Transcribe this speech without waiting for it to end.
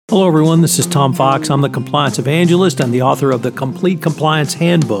Hello, everyone. This is Tom Fox. I'm the Compliance Evangelist and the author of the Complete Compliance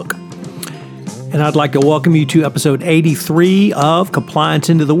Handbook. And I'd like to welcome you to episode 83 of Compliance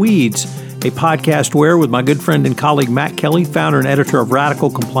Into the Weeds, a podcast where, with my good friend and colleague Matt Kelly, founder and editor of Radical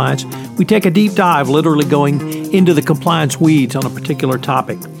Compliance, we take a deep dive, literally going into the compliance weeds on a particular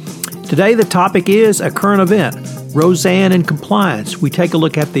topic. Today, the topic is a current event, Roseanne and compliance. We take a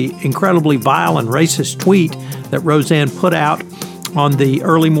look at the incredibly vile and racist tweet that Roseanne put out on the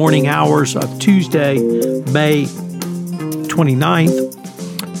early morning hours of Tuesday, May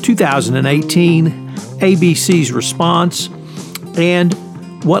 29th, 2018, ABC's response, and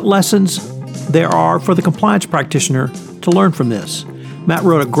what lessons there are for the compliance practitioner to learn from this. Matt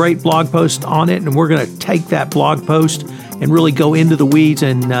wrote a great blog post on it, and we're going to take that blog post and really go into the weeds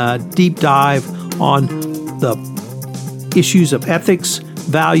and deep dive on the issues of ethics,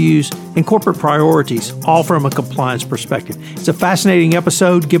 values, and corporate priorities, all from a compliance perspective. It's a fascinating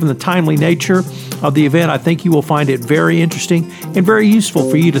episode. Given the timely nature of the event, I think you will find it very interesting and very useful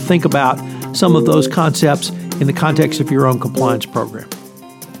for you to think about some of those concepts in the context of your own compliance program.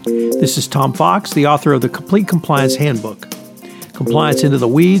 This is Tom Fox, the author of the Complete Compliance Handbook. Compliance Into the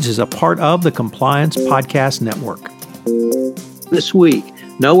Weeds is a part of the Compliance Podcast Network. This week,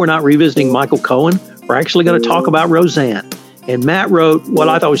 no, we're not revisiting Michael Cohen. We're actually going to talk about Roseanne. And Matt wrote what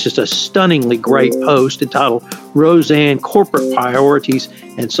I thought was just a stunningly great post entitled Roseanne Corporate Priorities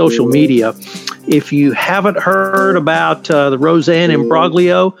and Social Media. If you haven't heard about the Roseanne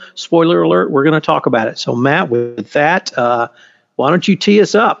imbroglio, spoiler alert, we're going to talk about it. So Matt, with that, why don't you tee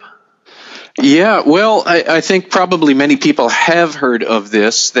us up? Yeah, well, I think probably many people have heard of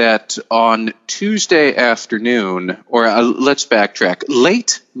this, that on Tuesday afternoon, or let's backtrack,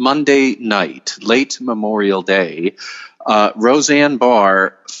 late Monday night, late Memorial Day, Roseanne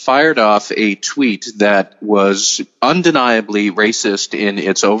Barr fired off a tweet that was undeniably racist in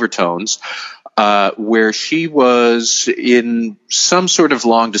its overtones, where she was in some sort of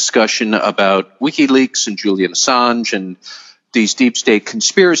long discussion about WikiLeaks and Julian Assange and these deep state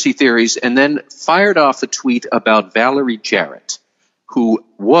conspiracy theories, and then fired off a tweet about Valerie Jarrett, who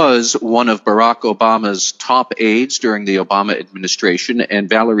was one of Barack Obama's top aides during the Obama administration, and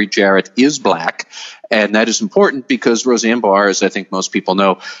Valerie Jarrett is black. And that is important because Roseanne Barr, as I think most people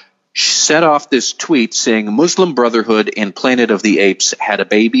know, set off this tweet saying Muslim Brotherhood and Planet of the Apes had a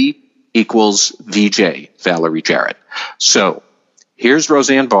baby equals VJ, Valerie Jarrett. So here's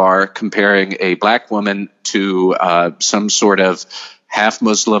Roseanne Barr comparing a black woman to some sort of half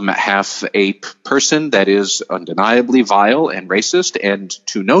Muslim, half ape person that is undeniably vile and racist, and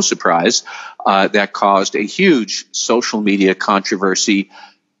to no surprise, that caused a huge social media controversy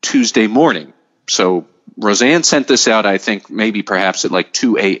Tuesday morning. So Roseanne sent this out, I think, maybe perhaps at like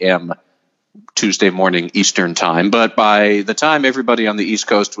 2 a.m. Tuesday morning Eastern time. But by the time everybody on the East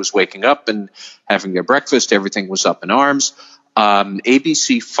Coast was waking up and having their breakfast, everything was up in arms.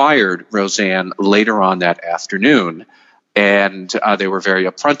 ABC fired Roseanne later on that afternoon, and they were very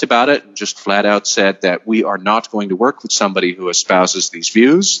upfront about it and just flat out said that we are not going to work with somebody who espouses these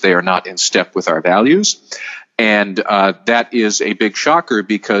views. They are not in step with our values. And that is a big shocker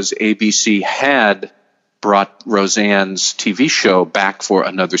because ABC had brought Roseanne's TV show back for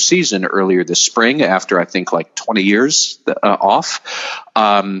another season earlier this spring after, I think, like 20 years off.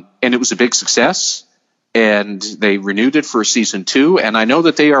 And it was a big success. And they renewed it for season 2. And I know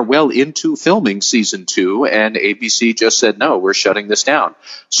that they are well into filming season 2. And ABC just said, no, we're shutting this down.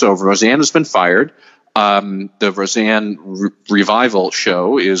 So Roseanne has been fired. The Roseanne revival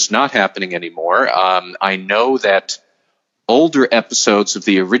show is not happening anymore. I know that older episodes of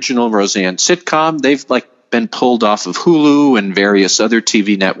the original Roseanne sitcom, they've been pulled off of Hulu and various other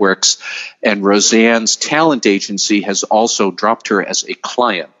TV networks. And Roseanne's talent agency has also dropped her as a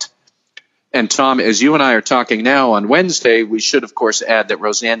client. And Tom, as you and I are talking now on Wednesday, we should, of course, add that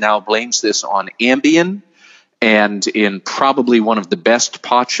Roseanne now blames this on Ambien. And in probably one of the best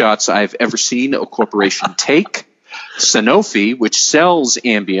pot shots I've ever seen a corporation take, Sanofi, which sells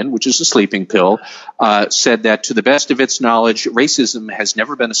Ambien, which is a sleeping pill, said that to the best of its knowledge, racism has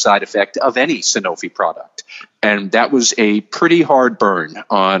never been a side effect of any Sanofi product. And that was a pretty hard burn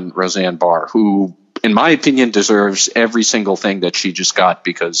on Roseanne Barr, who, in my opinion, deserves every single thing that she just got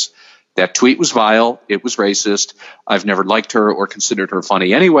because that tweet was vile. It was racist. I've never liked her or considered her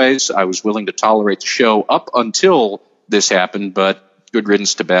funny anyways. I was willing to tolerate the show up until this happened, but good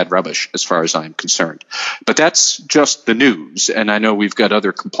riddance to bad rubbish as far as I'm concerned. But that's just the news, and I know we've got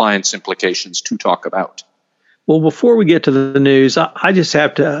other compliance implications to talk about. Well, before we get to the news, I just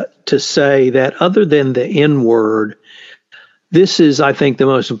have to say that other than the N-word, this is, I think, the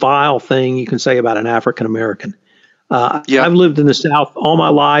most vile thing you can say about an African American. I've lived in the South all my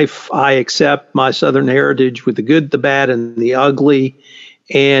life. I accept my Southern heritage with the good, the bad, and the ugly.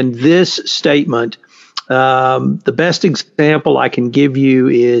 And this statement, the best example I can give you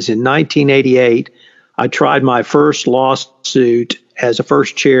is in 1988, I tried my first lawsuit as a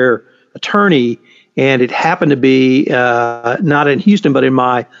first chair attorney, and it happened to be not in Houston, but in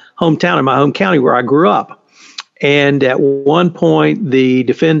my hometown, in my home county where I grew up. And at one point, the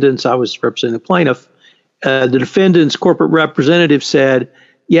defendants, I was representing the plaintiff, the defendant's corporate representative said,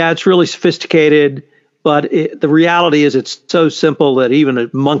 yeah, it's really sophisticated, but the reality is it's so simple that even a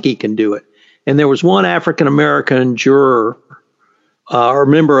monkey can do it. And there was one African-American juror or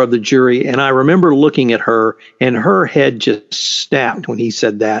member of the jury, and I remember looking at her, and her head just snapped when he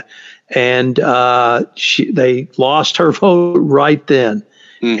said that. And they lost her vote right then.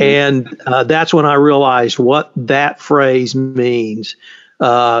 Mm-hmm. And that's when I realized what that phrase means,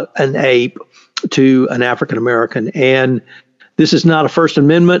 an ape to an African American. And this is not a First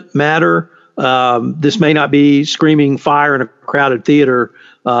Amendment matter. This may not be screaming fire in a crowded theater,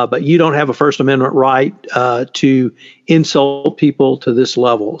 but you don't have a First Amendment right to insult people to this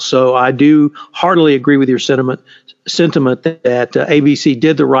level. So I do heartily agree with your sentiment that ABC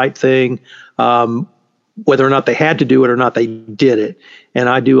did the right thing, whether or not they had to do it or not, they did it. And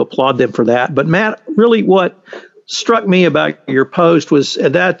I do applaud them for that. But Matt, really what struck me about your post was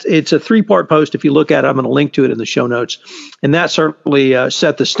that it's a 3-part post. If you look at it, I'm going to link to it in the show notes. And that certainly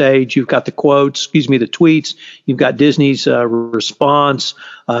set the stage. You've got the the tweets. You've got Disney's response.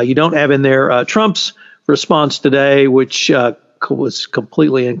 You don't have in there Trump's response today, which was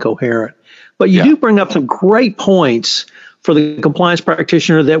completely incoherent. But you do bring up some great points for the compliance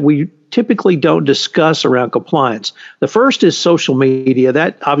practitioner that we typically don't discuss around compliance. The first is social media.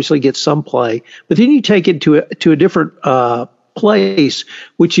 That obviously gets some play, but then you take it to a different place,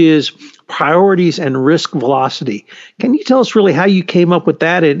 which is priorities and risk velocity. Can you tell us really how you came up with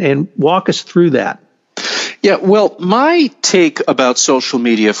that and walk us through that? Yeah, well, my take about social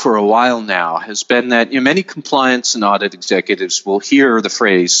media for a while now has been that many compliance and audit executives will hear the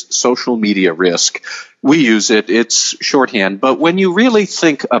phrase social media risk. We use it, it's shorthand. But when you really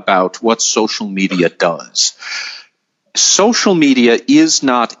think about what social media does, social media is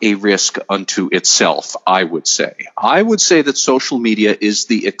not a risk unto itself, I would say. I would say that social media is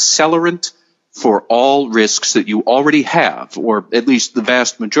the accelerant for all risks that you already have, or at least the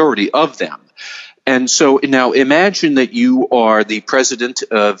vast majority of them. And so now imagine that you are the president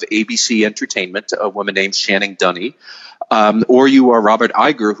of ABC Entertainment, a woman named Channing Dunny, or you are Robert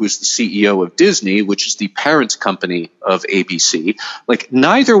Iger, who's the CEO of Disney, which is the parent company of ABC. Like,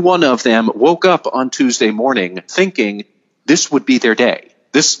 neither one of them woke up on Tuesday morning thinking this would be their day.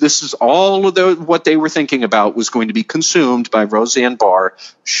 This is all of what they were thinking about was going to be consumed by Roseanne Barr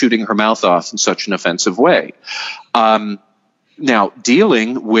shooting her mouth off in such an offensive way. Now,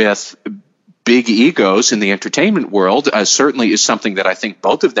 dealing with big egos in the entertainment world certainly is something that I think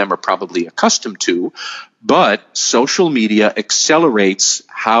both of them are probably accustomed to, but social media accelerates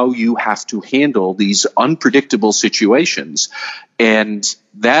how you have to handle these unpredictable situations. And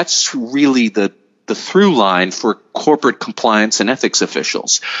that's really the through line for corporate compliance and ethics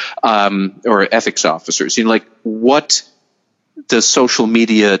officials or ethics officers. What does social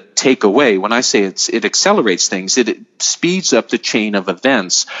media take away? When I say it accelerates things, it speeds up the chain of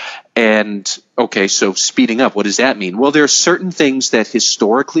events. And okay, so speeding up, what does that mean? Well, there are certain things that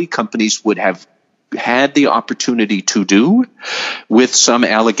historically companies would have had the opportunity to do with some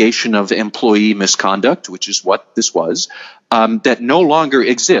allegation of employee misconduct, which is what this was, that no longer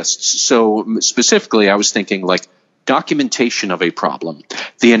exists. So specifically, I was thinking like documentation of a problem,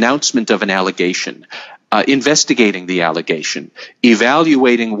 the announcement of an allegation, investigating the allegation,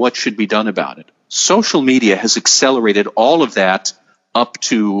 evaluating what should be done about it. Social media has accelerated all of that up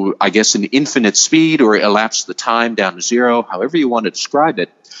to, I guess, an infinite speed, or elapsed the time down to zero, however you want to describe it,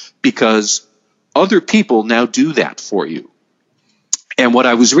 because other people now do that for you. And what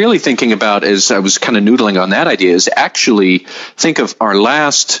I was really thinking about as I was kind of noodling on that idea is actually think of our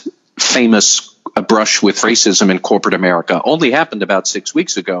last famous brush with racism in corporate America only happened about 6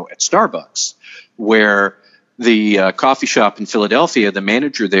 weeks ago at Starbucks, where the coffee shop in Philadelphia, the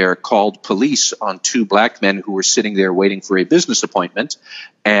manager there called police on 2 black men who were sitting there waiting for a business appointment.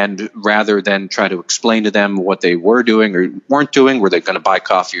 And rather than try to explain to them what they were doing or weren't doing, were they going to buy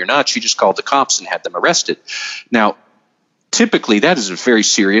coffee or not, she just called the cops and had them arrested. Now, typically, that is a very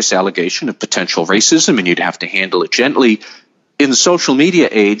serious allegation of potential racism, and you'd have to handle it gently. In the social media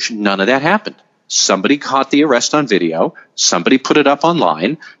age, none of that happened. Somebody caught the arrest on video. Somebody put it up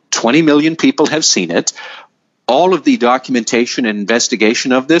online. 20 million people have seen it. all of the documentation and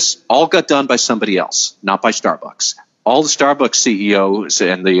investigation of this all got done by somebody else, not by Starbucks. All the Starbucks CEOs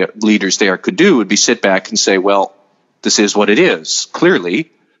and the leaders there could do would be sit back and say, well, this is what it is. Clearly,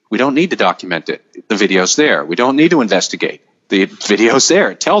 we don't need to document it. The video's there. We don't need to investigate. The video's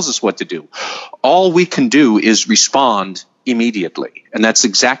there. It tells us what to do. All we can do is respond immediately. And that's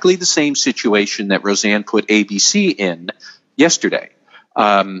exactly the same situation that Roseanne put ABC in yesterday.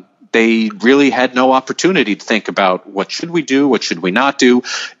 They really had no opportunity to think about what should we do, what should we not do.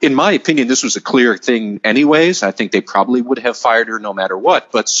 In my opinion, this was a clear thing anyways. I think they probably would have fired her no matter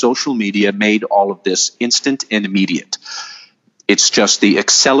what, but social media made all of this instant and immediate. It's just the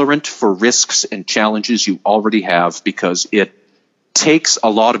accelerant for risks and challenges you already have, because it takes a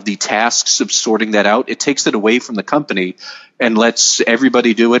lot of the tasks of sorting that out. It takes it away from the company and lets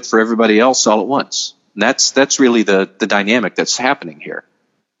everybody do it for everybody else all at once. And that's really the dynamic that's happening here.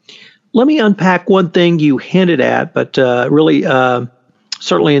 Let me unpack one thing you hinted at, but really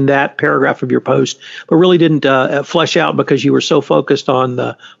certainly in that paragraph of your post, but really didn't flesh out because you were so focused on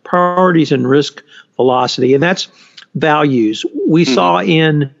the priorities and risk velocity, and that's values. We saw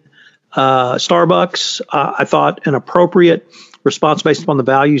in Starbucks, I thought, an appropriate response based upon the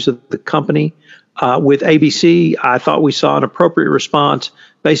values of the company. With ABC, I thought we saw an appropriate response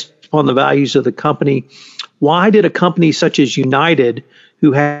based upon the values of the company. Why did a company such as United,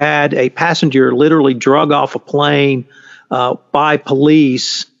 who had a passenger literally drug off a plane by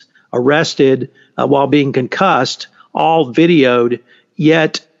police, arrested while being concussed, all videoed,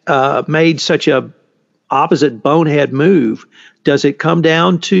 yet made such a opposite bonehead move? Does it come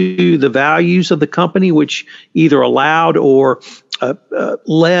down to the values of the company, which either allowed or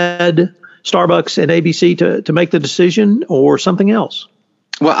led Starbucks and ABC to make the decision, or something else?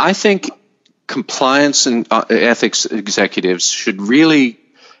 Well, I think compliance and ethics executives should really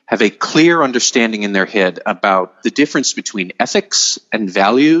have a clear understanding in their head about the difference between ethics and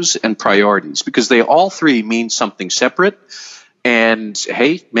values and priorities, because they all three mean something separate. And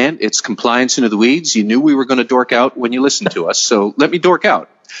hey, man, it's compliance into the weeds. You knew we were going to dork out when you listened to us, so let me dork out.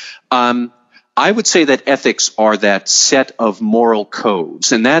 I would say that ethics are that set of moral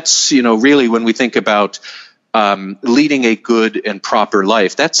codes, and that's, really when we think about leading a good and proper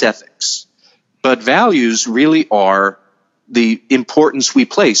life, that's ethics. But values really are the importance we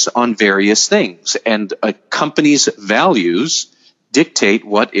place on various things, and a company's values dictate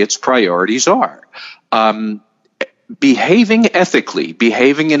what its priorities are. Behaving ethically,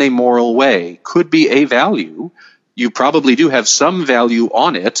 behaving in a moral way could be a value. You probably do have some value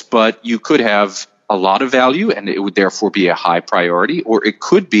on it, but you could have a lot of value and it would therefore be a high priority, or it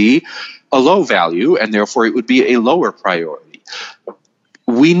could be a low value and therefore it would be a lower priority.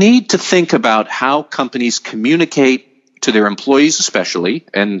 We need to think about how companies communicate to their employees especially,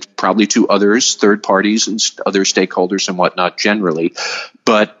 and probably to others, third parties and other stakeholders and whatnot generally,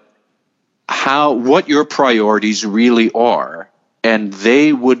 but what your priorities really are, and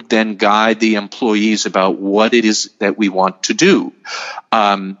they would then guide the employees about what it is that we want to do.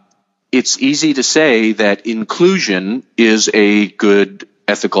 It's easy to say that inclusion is a good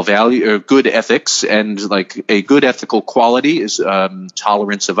ethical value, or good ethics, and like a good ethical quality is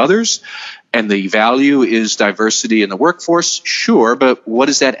tolerance of others, and the value is diversity in the workforce. Sure, but what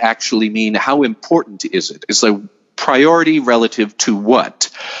does that actually mean? How important is it? It's a priority relative to what?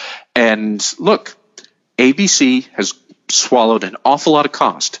 And look, ABC has swallowed an awful lot of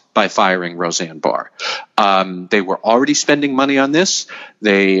cost by firing Roseanne Barr. They were already spending money on this.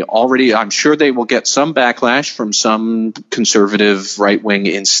 I'm sure they will get some backlash from some conservative,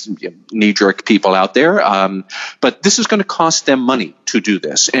 right-wing, knee-jerk people out there. But this is going to cost them money to do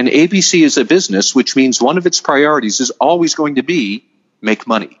this. And ABC is a business, which means one of its priorities is always going to be make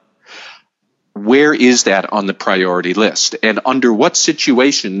money. Where is that on the priority list? And under what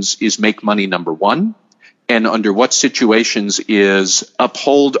situations is make money number one? And under what situations is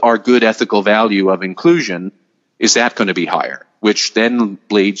uphold our good ethical value of inclusion? Is that going to be higher? Which then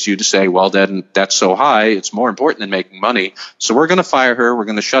leads you to say, well, then that's so high, it's more important than making money. So we're going to fire her. We're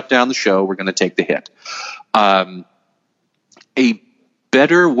going to shut down the show. We're going to take the hit. A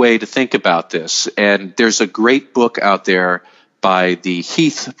better way to think about this, and there's a great book out there by the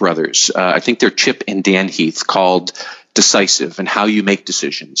Heath brothers. I think they're Chip and Dan Heath, called Decisive and How You Make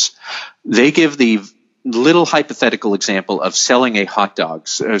Decisions. They give the little hypothetical example of selling hot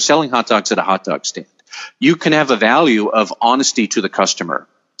dogs at a hot dog stand. You can have a value of honesty to the customer.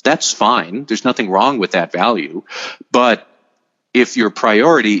 That's fine. There's nothing wrong with that value. But if your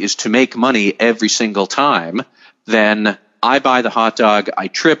priority is to make money every single time, then I buy the hot dog, I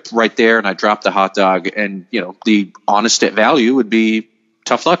trip right there and I drop the hot dog, and the honest value would be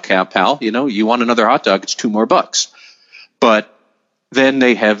tough luck, pal. You want another hot dog, it's $2 more. But then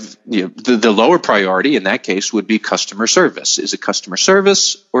they have the lower priority in that case would be customer service. Is it customer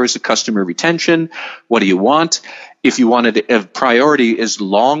service or is it customer retention? What do you want? If you wanted a priority is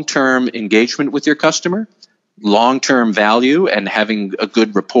long-term engagement with your customer, long-term value and having a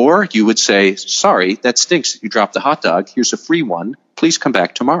good rapport, you would say, sorry, that stinks. You dropped the hot dog. Here's a free one. Please come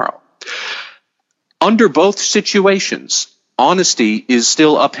back tomorrow. Under both situations, honesty is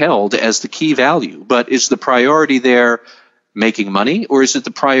still upheld as the key value, but is the priority there making money, or is it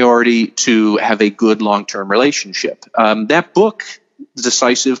the priority to have a good long-term relationship? That book,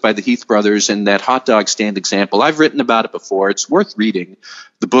 Decisive by the Heath brothers, and that hot dog stand example, I've written about it before. It's worth reading,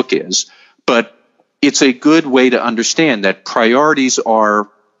 the book is, but it's a good way to understand that priorities are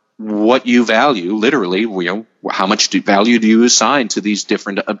what you value, literally, how much value do you assign to these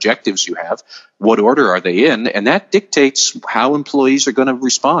different objectives you have? What order are they in? And that dictates how employees are going to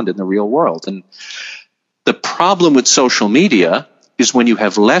respond in the real world. And the problem with social media is when you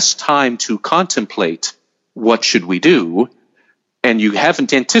have less time to contemplate what should we do, and you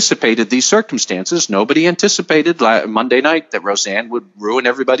haven't anticipated these circumstances. Nobody anticipated Monday night that Roseanne would ruin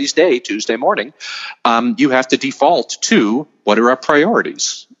everybody's day Tuesday morning. You have to default to what are our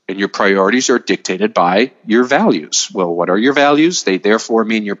priorities? And your priorities are dictated by your values. Well, what are your values? They therefore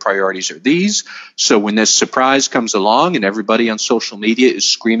mean your priorities are these. So when this surprise comes along and everybody on social media is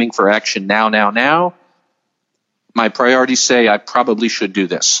screaming for action now, my priorities say I probably should do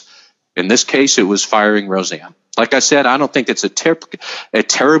this. In this case, it was firing Roseanne. Like I said, I don't think it's a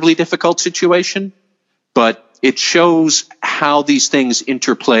terribly difficult situation, but it shows how these things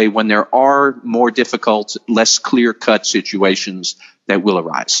interplay when there are more difficult, less clear-cut situations that will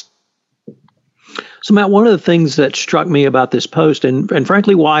arise. So, Matt, one of the things that struck me about this post, and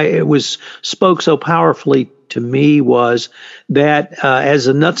frankly why it spoke so powerfully to me, was that as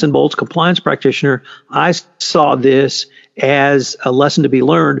a nuts and bolts compliance practitioner, I saw this as a lesson to be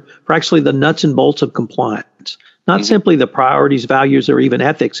learned for actually the nuts and bolts of compliance. Not simply the priorities, values, or even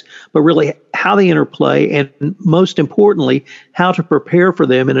ethics, but really how they interplay, and most importantly, how to prepare for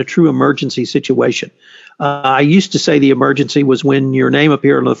them in a true emergency situation. I used to say the emergency was when your name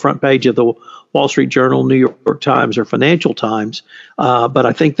appeared on the front page of the Wall Street Journal, New York Times, or Financial Times. But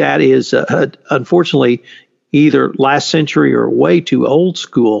I think that is, unfortunately, either last century or way too old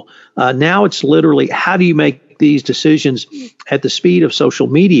school. Now it's literally, how do you make these decisions at the speed of social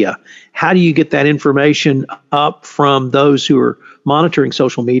media? How do you get that information up from those who are monitoring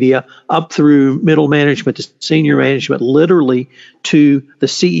social media up through middle management to senior management, literally to the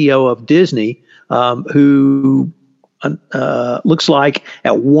CEO of Disney, who looks like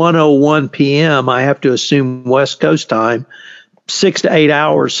at 1:01 p.m., I have to assume West Coast time, 6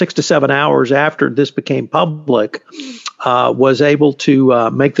 to 7 hours after this became public, was able to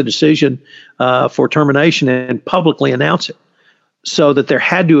make the decision for termination and publicly announce it. So that there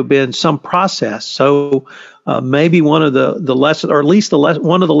had to have been some process. So maybe one of the lessons, or at least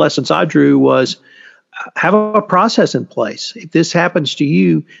one of the lessons I drew, was have a process in place. If this happens to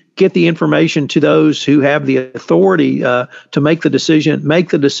you, get the information to those who have the authority to make the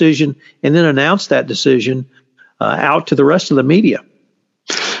decision, and then announce that decision out to the rest of the media.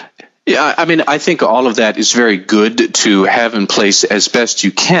 Yeah, I mean, I think all of that is very good to have in place as best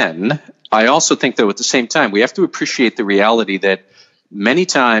you can. I also think, though, at the same time, we have to appreciate the reality that many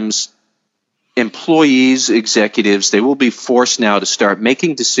times employees, executives, they will be forced now to start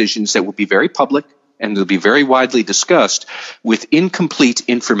making decisions that will be very public and will be very widely discussed with incomplete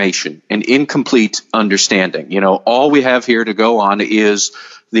information and incomplete understanding. All we have here to go on is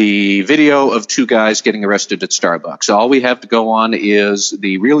the video of two guys getting arrested at Starbucks. All we have to go on is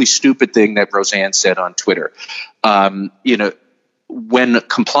the really stupid thing that Roseanne said on Twitter. When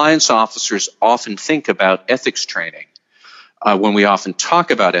compliance officers often think about ethics training, when we often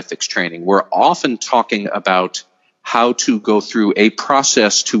talk about ethics training, we're often talking about how to go through a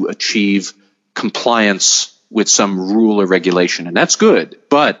process to achieve compliance with some rule or regulation. And that's good.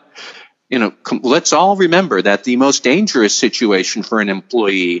 But, let's all remember that the most dangerous situation for an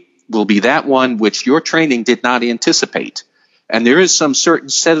employee will be that one which your training did not anticipate. And there is some certain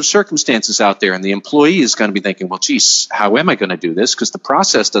set of circumstances out there, and the employee is going to be thinking, well, geez, how am I going to do this? Because the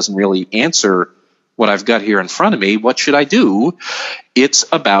process doesn't really answer what I've got here in front of me. What should I do? It's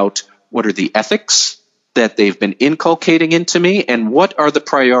about what are the ethics that they've been inculcating into me, and what are the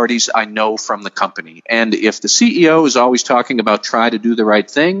priorities I know from the company. And if the CEO is always talking about try to do the right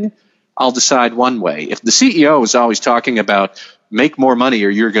thing, I'll decide one way. If the CEO is always talking about make more money or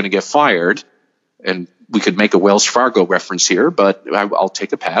you're going to get fired, and we could make a Wells Fargo reference here, but I'll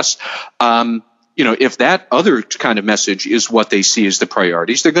take a pass. if that other kind of message is what they see as the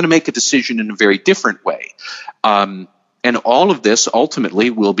priorities, they're going to make a decision in a very different way. And all of this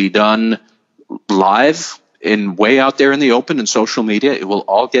ultimately will be done live and way out there in the open in social media. It will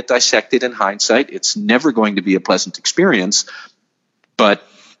all get dissected in hindsight. It's never going to be a pleasant experience. But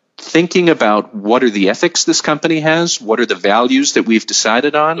thinking about what are the ethics this company has, what are the values that we've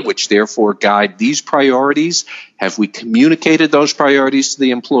decided on, which therefore guide these priorities, have we communicated those priorities to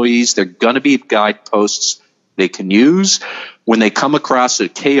the employees? They're going to be guideposts they can use when they come across a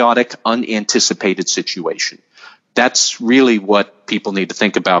chaotic, unanticipated situation. That's really what people need to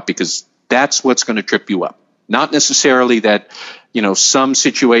think about, because that's what's going to trip you up. Not necessarily that, some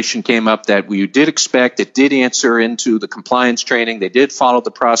situation came up that we did expect, it did answer into the compliance training, they did follow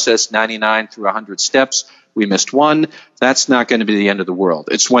the process 99 through 100 steps, we missed one. That's not going to be the end of the world.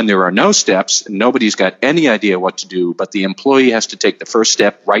 It's when there are no steps and nobody's got any idea what to do, but the employee has to take the first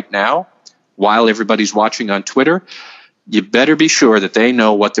step right now while everybody's watching on Twitter. You better be sure that they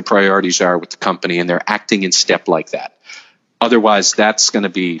know what the priorities are with the company and they're acting in step like that. Otherwise, that's going to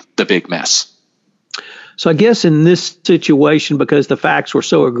be the big mess. So I guess in this situation, because the facts were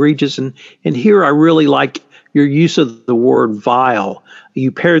so egregious, and here I really like your use of the word vile.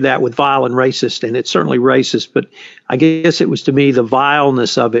 You paired that with vile and racist, and it's certainly racist, but I guess it was to me the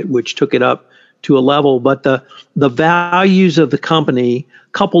vileness of it which took it up to a level. But the values of the company,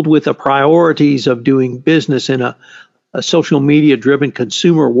 coupled with the priorities of doing business in a social media-driven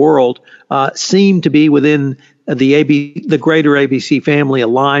consumer world, seem to be within the greater ABC family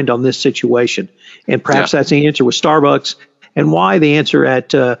aligned on this situation. And perhaps that's the answer with Starbucks, and why the answer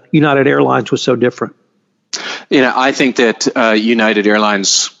at United Airlines was so different. I think that United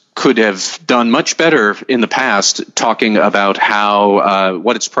Airlines could have done much better in the past talking about how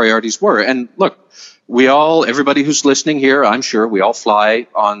what its priorities were. And look, everybody who's listening here, I'm sure we all fly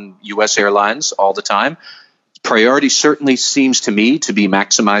on U.S. Airlines all the time. Priority certainly seems to me to be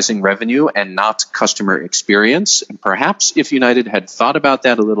maximizing revenue and not customer experience. And perhaps if United had thought about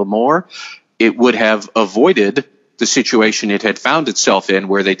that a little more, it would have avoided the situation it had found itself in,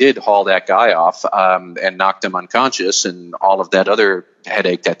 where they did haul that guy off and knocked him unconscious and all of that other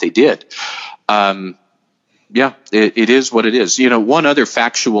headache that they did. It is what it is. One other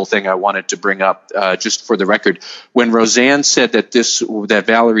factual thing I wanted to bring up, just for the record, when Roseanne said that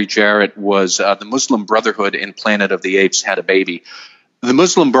Valerie Jarrett was the Muslim Brotherhood in Planet of the Apes had a baby, the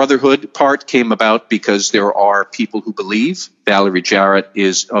Muslim Brotherhood part came about because there are people who believe Valerie Jarrett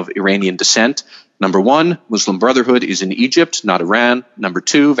is of Iranian descent. Number one, Muslim Brotherhood is in Egypt, not Iran. Number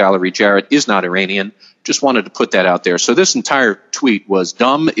two, Valerie Jarrett is not Iranian. Just wanted to put that out there. So this entire tweet was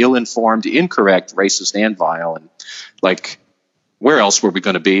dumb, ill-informed, incorrect, racist, and vile. And where else were we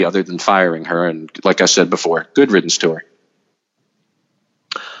going to be other than firing her? And like I said before, good riddance to her.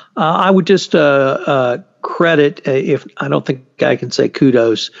 I would just credit, if I don't think I can say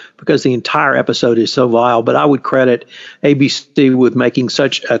kudos because the entire episode is so vile, but I would credit ABC with making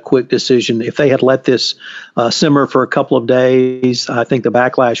such a quick decision. If they had let this simmer for a couple of days, I think the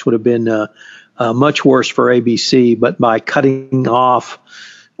backlash would have been much worse for ABC. But by cutting off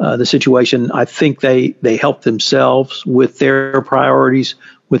the situation, I think they helped themselves with their priorities,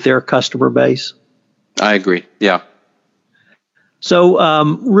 with their customer base. I agree. Yeah. So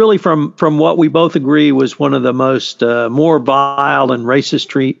really from what we both agree was one of the most more vile and racist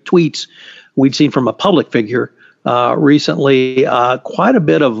tweets we'd seen from a public figure recently, quite a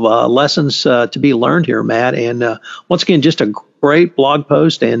bit of lessons to be learned here, Matt. And once again, just a great blog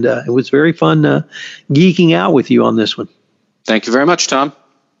post, and it was very fun geeking out with you on this one. Thank you very much, Tom.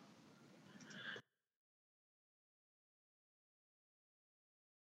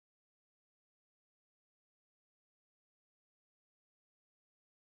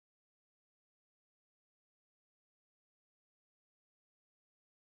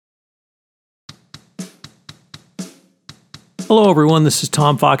 Hello, everyone. This is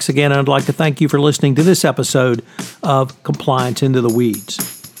Tom Fox again, and I'd like to thank you for listening to this episode of Compliance Into the Weeds.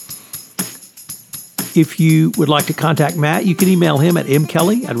 If you would like to contact Matt, you can email him at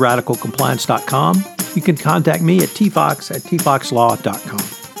mkelly@radicalcompliance.com. You can contact me at tfox@tfoxlaw.com.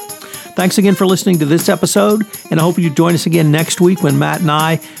 Thanks again for listening to this episode, and I hope you join us again next week when Matt and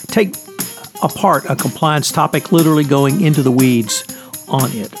I take apart a compliance topic, literally going into the weeds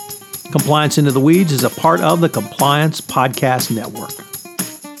on it. Compliance Into the Weeds is a part of the Compliance Podcast Network.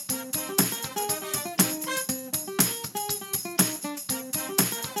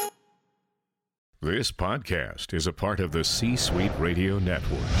 This podcast is a part of the C-Suite Radio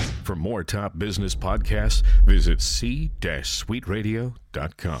Network. For more top business podcasts, visit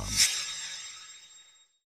c-suiteradio.com.